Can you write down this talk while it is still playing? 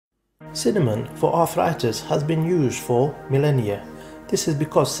Cinnamon for arthritis has been used for millennia. This is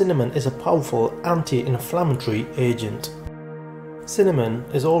because cinnamon is a powerful anti-inflammatory agent. Cinnamon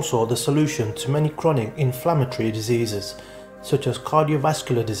is also the solution to many chronic inflammatory diseases such as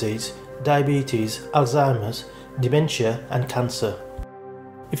cardiovascular disease, diabetes, Alzheimer's, dementia and cancer.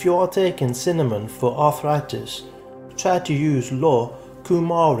 If you are taking cinnamon for arthritis, try to use low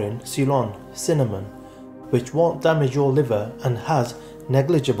Coumarin Ceylon Cinnamon, which won't damage your liver and has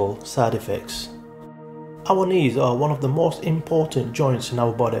negligible side effects. Our knees are one of the most important joints in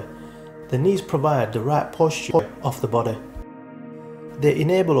our body. The knees provide the right posture of the body. They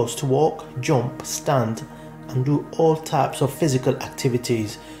enable us to walk, jump, stand and do all types of physical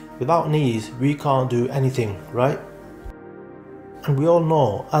activities. Without knees we can't do anything, right? And we all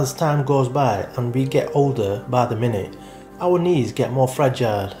know as time goes by and we get older by the minute, our knees get more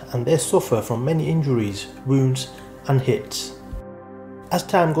fragile and they suffer from many injuries, wounds and hits. As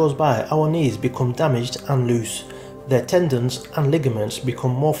time goes by, our knees become damaged and loose, their tendons and ligaments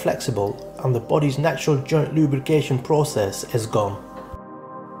become more flexible and the body's natural joint lubrication process is gone.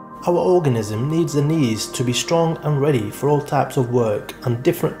 Our organism needs the knees to be strong and ready for all types of work and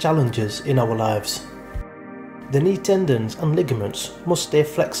different challenges in our lives. The knee tendons and ligaments must stay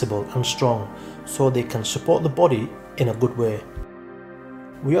flexible and strong so they can support the body in a good way.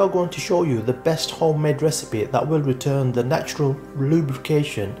 We are going to show you the best homemade recipe that will return the natural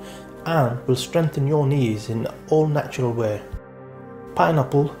lubrication and will strengthen your knees in an all natural way.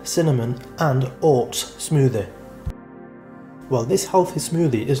 Pineapple, cinnamon and oats smoothie. Well, this healthy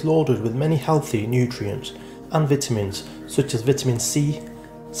smoothie is loaded with many healthy nutrients and vitamins such as vitamin C,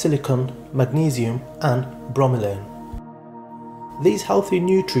 silicon, magnesium and bromelain. These healthy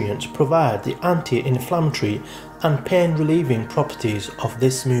nutrients provide the anti-inflammatory and pain-relieving properties of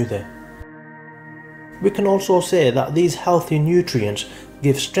this smoothie. We can also say that these healthy nutrients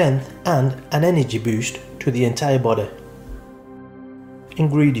give strength and an energy boost to the entire body.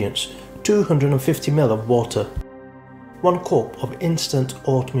 Ingredients: 250 ml of water, 1 cup of instant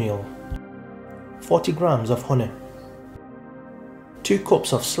oatmeal, 40 grams of honey, 2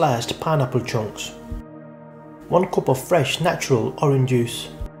 cups of sliced pineapple chunks, 1 cup of fresh natural orange juice,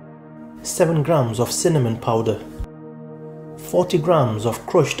 7 grams of cinnamon powder, 40 grams of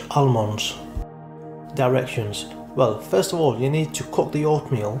crushed almonds. Directions: well, first of all you need to cook the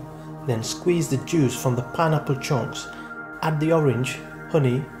oatmeal, then squeeze the juice from the pineapple chunks, add the orange,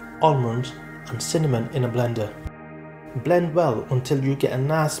 honey, almonds and cinnamon in a blender. Blend well until you get a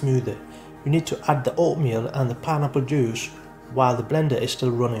nice smoothie. You need to add the oatmeal and the pineapple juice while the blender is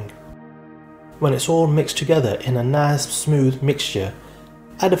still running. When it's all mixed together in a nice smooth mixture,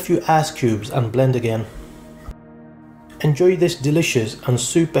 add a few ice cubes and blend again. Enjoy this delicious and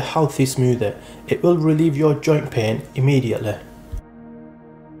super healthy smoothie. It will relieve your joint pain immediately.